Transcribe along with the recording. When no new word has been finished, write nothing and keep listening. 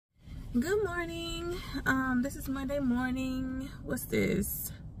Good morning. This is Monday morning. What's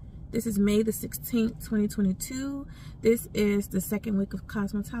this? This is May the 16th, 2022. This is the second week of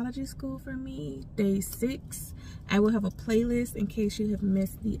cosmetology school for me, day 6. I will have a playlist in case you have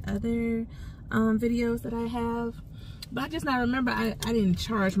missed the other videos that I have. But I just now remember I didn't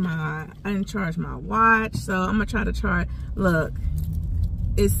charge my watch, so I'm gonna try to charge. Look,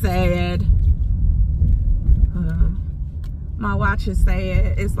 it's sad. My watch is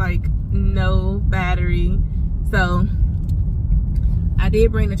sad. It's like no battery. So I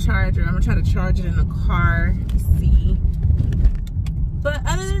did bring the charger. I'm gonna try to charge it in the car to see. But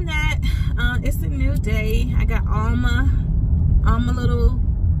other than that, it's a new day. I got all my little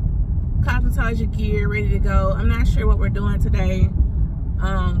cosmetology gear ready to go. I'm not sure what we're doing today.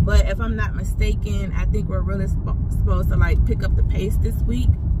 But if I'm not mistaken, I think we're really supposed to like pick up the pace this week.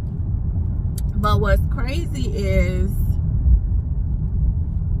 But what's crazy is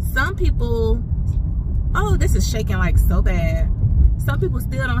some people, oh, this is shaking like so bad. Some people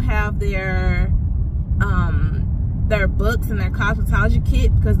still don't have their books and their cosmetology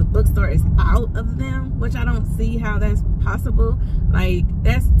kit because the bookstore is out of them, which I don't see how that's possible. Like,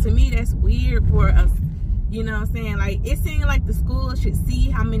 that's, to me, that's weird for us. You know what I'm saying? Like, it seems like the school should see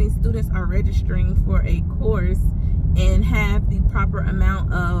how many students are registering for a course and have the proper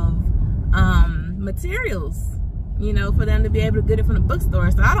amount of materials, you know, for them to be able to get it from the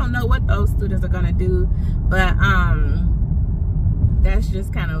bookstore. So I don't know what those students are gonna do, but that's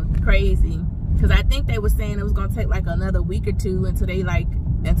just kind of crazy, because I think they were saying it was gonna take like another week or two until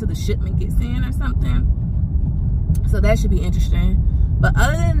the shipment gets in or something. So that should be interesting. But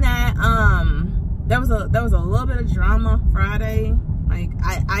other than that, there was a little bit of drama Friday. Like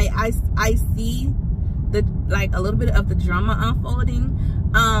I see the a little bit of the drama unfolding.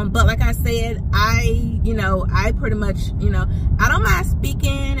 But like I said, I pretty much, I don't mind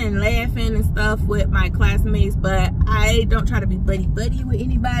speaking and laughing and stuff with my classmates, but I don't try to be buddy-buddy with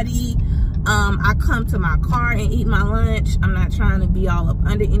anybody. I come to my car and eat my lunch. I'm not trying to be all up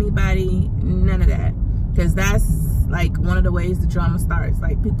under anybody, none of that. Because that's like one of the ways the drama starts.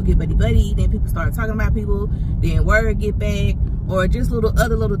 Like, people get buddy-buddy, then people start talking about people, then word get back, or just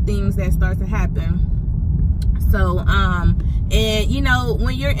other little things that start to happen. So, and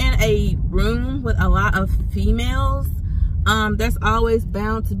when you're in a room with a lot of females, there's always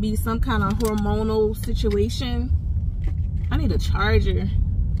bound to be some kind of hormonal situation. I need a charger.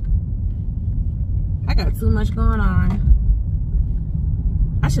 I got too much going on.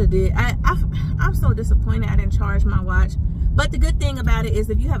 I should did. I'm so disappointed I didn't charge my watch. But the good thing about it is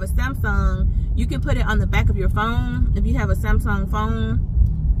if you have a Samsung, you can put it on the back of your phone. If you have a Samsung phone,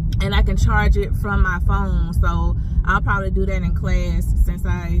 and I can charge it from my phone. So I'll probably do that in class, since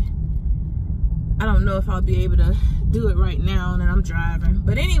I don't know if I'll be able to do it right now that I'm driving.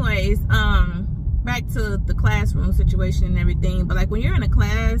 But anyways, back to the classroom situation and everything. But like, when you're in a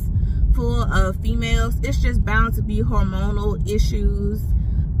class full of females, it's just bound to be hormonal issues.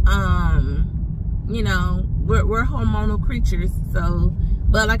 We're hormonal creatures. So,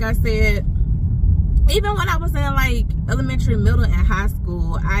 but like I said, even when I was in like elementary, middle, and high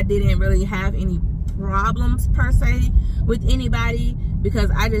school, I didn't really have any problems per se with anybody, because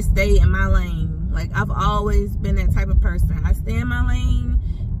I just stay in my lane. Like, I've always been that type of person. I stay in my lane,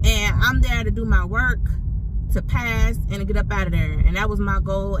 and I'm there to do my work, to pass, and to get up out of there. And that was my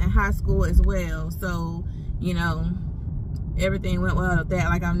goal in high school as well. So, everything went well with that.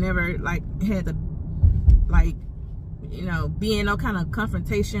 Like, I've never like had to be in no kind of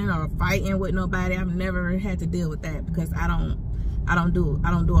confrontation or fighting with nobody. I've never had to deal with that, because I don't do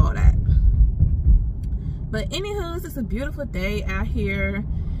all that. But anywho, it's a beautiful day out here,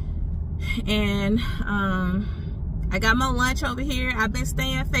 and I got my lunch over here. I've been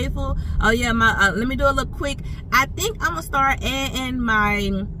staying faithful. Oh yeah, let me do a little quick. I think I'm gonna start adding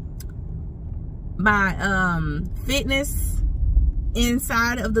my fitness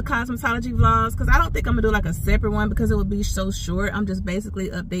inside of the cosmetology vlogs, because I don't think I'm gonna do like a separate one, because it would be so short. I'm just basically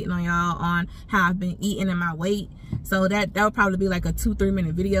updating on y'all on how I've been eating and my weight. So that would probably be like a 2-3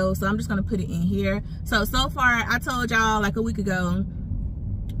 minute video. So I'm just gonna put it in here. So far, I told y'all like a week ago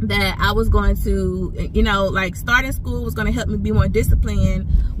that I was going to, like, starting school was gonna help me be more disciplined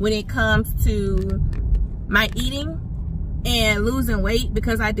when it comes to my eating and losing weight,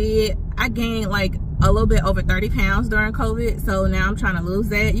 because I gained like a little bit over 30 pounds during COVID. So now I'm trying to lose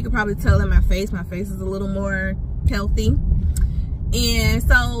that. You can probably tell in my face is a little more healthy. And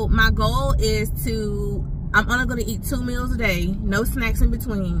so my goal is I'm only gonna eat 2 meals a day, no snacks in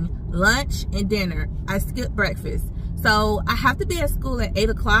between, lunch and dinner. I skip breakfast. So I have to be at school at 8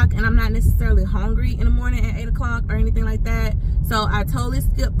 o'clock, and I'm not necessarily hungry in the morning at 8 o'clock or anything like that. So I totally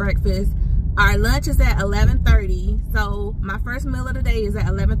skipped breakfast. Our lunch is at 11:30. So my first meal of the day is at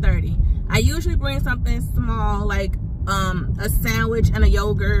 11:30. I usually bring something small, like a sandwich and a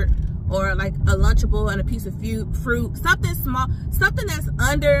yogurt, or like a Lunchable and a piece of fruit, something small, something that's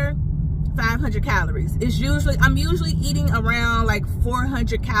under 500 calories. I'm usually eating around like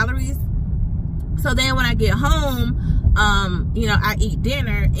 400 calories. So then when I get home, you know, I eat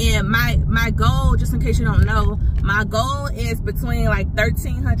dinner, and my goal, just in case you don't know, my goal is between like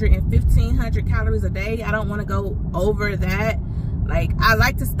 1,300 and 1,500 calories a day. I don't want to go over that. Like, I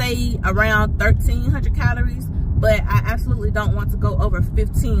like to stay around 1,300 calories, but I absolutely don't want to go over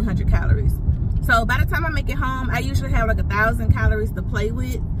 1,500 calories. So by the time I make it home, I usually have like 1,000 calories to play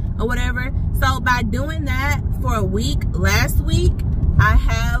with or whatever. So by doing that for a week, last week, I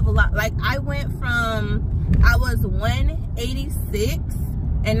have a lot, like I went from, I was 186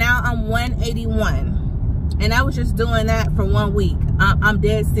 and now I'm 181. And I was just doing that for 1 week. I'm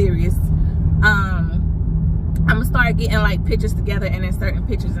dead serious. I'm gonna start getting like pictures together and then certain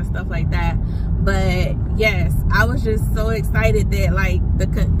pictures and stuff like that. But yes, I was just so excited that like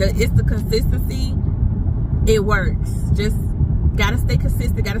it's the consistency. It works. Just gotta stay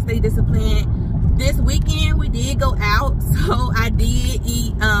consistent, gotta stay disciplined. This weekend we did go out, so I did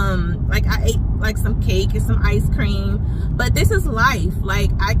eat like I ate like some cake and some ice cream. But this is life.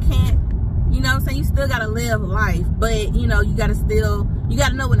 Like, I can't, you know what I'm saying, you still gotta live life, but you know, you gotta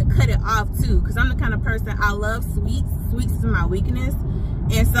know when to cut it off too, because I'm the kind of person, I love sweets. Sweets is my weakness.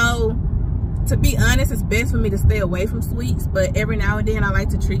 And so, to be honest, it's best for me to stay away from sweets, but every now and then I like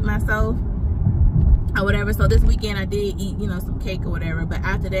to treat myself or whatever. So this weekend I did eat, you know, some cake or whatever. But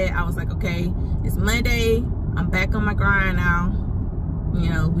after that, I was like, okay, it's Monday, I'm back on my grind now. You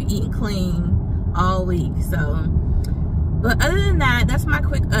know, we eating clean all week. So, but other than that, that's my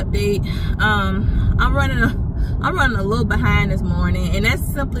quick update. I'm running a little behind this morning, and that's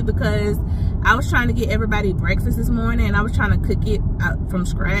simply because I was trying to get everybody breakfast this morning, and I was trying to cook it from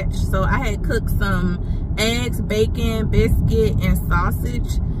scratch. So I had cooked some eggs, bacon, biscuit, and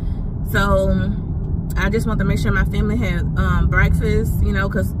sausage. So I just want to make sure my family had breakfast, you know,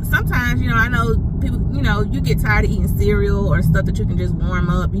 because sometimes, you know, I know people, you know, you get tired of eating cereal or stuff that you can just warm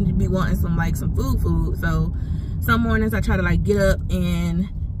up. You be wanting some food. So some mornings I try to like get up and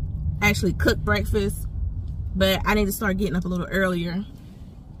actually cook breakfast, but I need to start getting up a little earlier.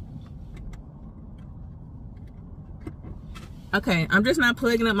 Okay, I'm just not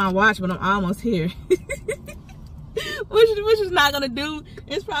plugging up my watch, but I'm almost here. which is not gonna do,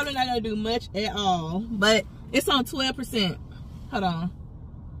 it's probably not gonna do much at all, but it's on 12%. Hold on.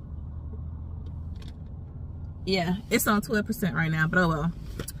 Yeah, it's on 12% right now, but oh well.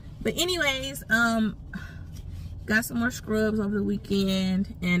 But anyways, got some more scrubs over the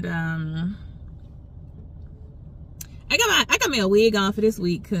weekend, and I got me a wig on for this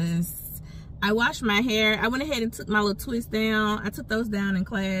week because I washed my hair. I went ahead and took my little twists down. I took those down in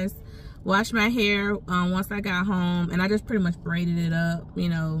class. Washed my hair once I got home, and I just pretty much braided it up, you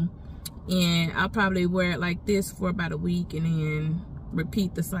know. And I'll probably wear it like this for about a week and then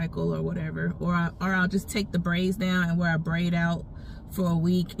repeat the cycle or whatever. Or I'll just take the braids down and wear a braid out for a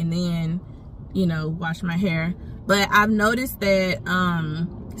week and then, you know, wash my hair. But I've noticed that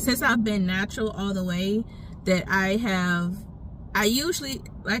since I've been natural all the way, that I usually,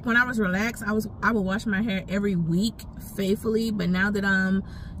 like when I was relaxed, I would wash my hair every week faithfully. But now that I'm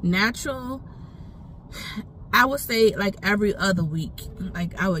natural, I would say like every other week.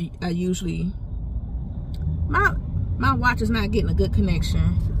 Like I usually, my watch is not getting a good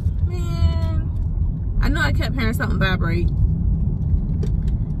connection. Man, I know I kept hearing something vibrate.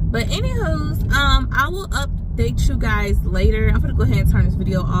 But anywho's, I will update you guys later. I'm gonna go ahead and turn this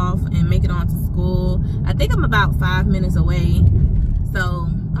video off and make it on to school. I think I'm about 5 minutes away, so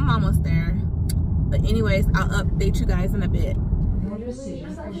I'm almost there. But anyways, I'll update you guys in a bit.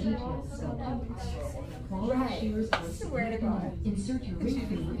 Swear to God. Insert your ring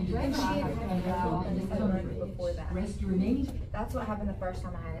finger into the before that. Rest remaining. That's what happened the first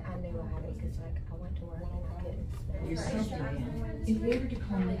time I had it. I knew I had it because like I went to work and I couldn't. Your center hand. In order to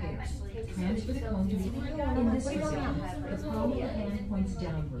comb the hair, transfer the comb to the in this position. The palm of the hand points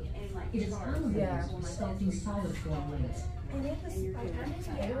downward. It is unrelated to sculpting solid form lines.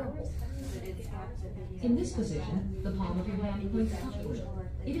 In this position, the palm of your hand points upward.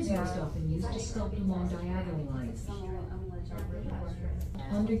 It is most often used to sculpt along diagonal lines.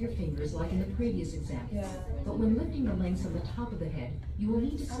 under your fingers like in the previous example. Yeah. But when lifting the lengths on the top of the head, you will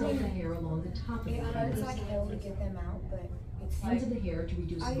need to slope the hair along the top of the Yeah, I know head. it's like hell to get them out, but it's Ends of the hair to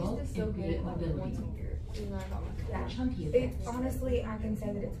reduce bulk and create mobility. yeah. Chunky It effects. honestly, I can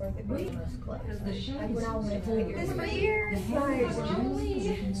say that it's worth it for the most clothes. The shape Like is when I went to full. get this for years, The hair is like, generally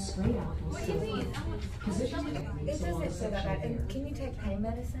positioned straight out. What do you mean? Position the it lengths along the doesn't feel that section bad. of hair. And can you take pain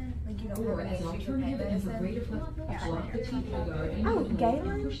medicine? Like you don't Or have as an any issue with pain alternative and for medicine? greater flexibility, drop the teeth guard into Oh, the blade Galen?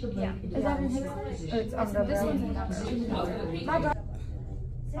 and push the blade into Is that the in his? straight position. It's on the This one, blade. position the blade. My dog.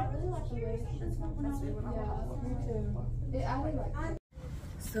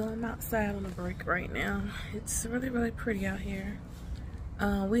 So I'm outside on a break right now. It's really, really pretty out here.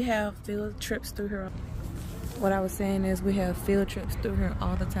 We have field trips through here. What I was saying is we have field trips through here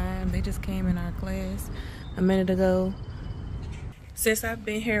all the time. They just came in our class a minute ago. Since I've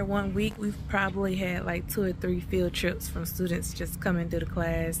been here 1 week, we've probably had like 2 or 3 field trips from students just coming to the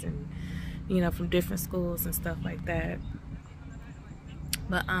class and, you know, from different schools and stuff like that.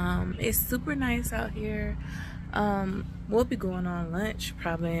 But it's super nice out here. We'll be going on lunch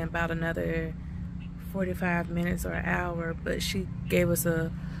probably in about another 45 minutes or an hour, but she gave us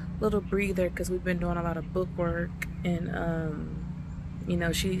a little breather because we've been doing a lot of book work, and you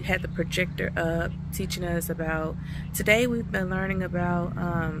know, she had the projector up teaching us about, today we've been learning about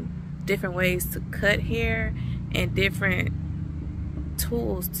different ways to cut hair and different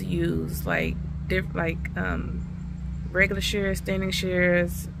tools to use, like regular shears, standing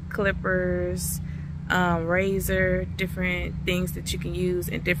shears, clippers, razor, different things that you can use,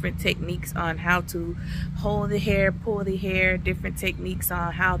 and different techniques on how to hold the hair, pull the hair, different techniques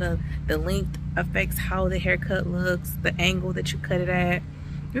on how the length affects how the haircut looks, the angle that you cut it at.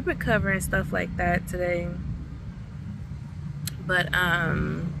 We've been covering stuff like that today. But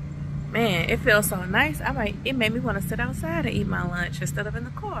man, it feels so nice. It made me want to sit outside and eat my lunch instead of in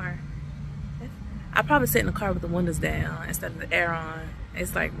the car. I probably sit in the car with the windows down instead of the air on.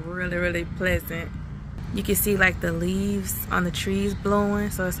 It's like really, really pleasant. You can see like the leaves on the trees blowing,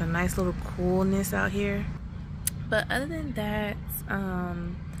 so it's a nice little coolness out here. But other than that,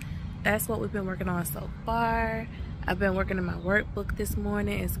 that's what we've been working on so far. I've been working on my workbook this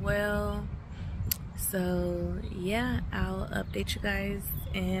morning as well. So yeah, I'll update you guys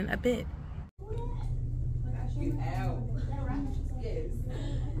in a bit.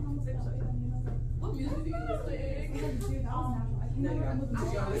 What music do you listen to?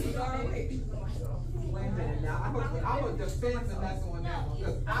 Wait a minute now. I'm a defense and that's on that one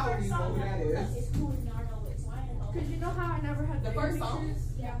because I don't even know who that is. Because you know how I never had The first song?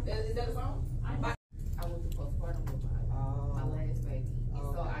 Yeah. Is that a song? I went to postpartum with my last baby.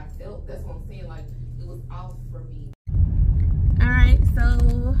 And so I felt, that's what I'm saying, like it was off for me. Alright,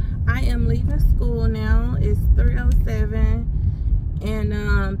 so I am leaving school now. It's 3:07.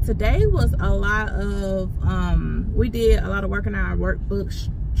 And today was a lot of we did a lot of work on our workbooks,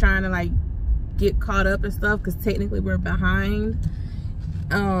 trying to like get caught up and stuff, because technically we're behind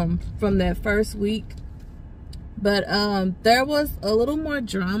from that first week. But there was a little more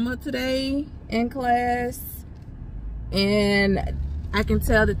drama today in class, and I can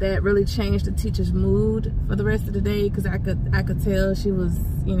tell that really changed the teacher's mood for the rest of the day, because I could tell she was,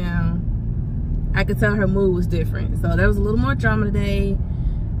 you know, I could tell her mood was different. So there was a little more drama today,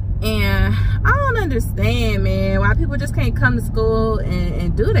 and I don't understand, man, why people just can't come to school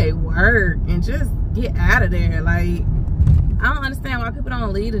and do their work and just get out of there. Like, I don't understand why people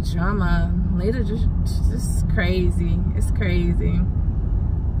don't lead the drama. Lead it just crazy. It's crazy.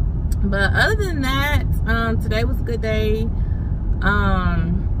 But other than that, today was a good day.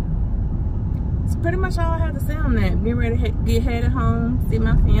 It's pretty much all I have to say on that. Getting ready to get headed home, see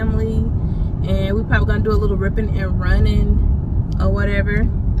my family, and we're probably gonna do a little ripping and running or whatever.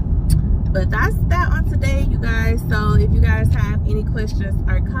 But that's that on today, you guys. So if you guys have any questions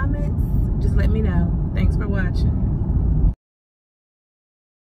or comments, just let me know. Thanks for watching.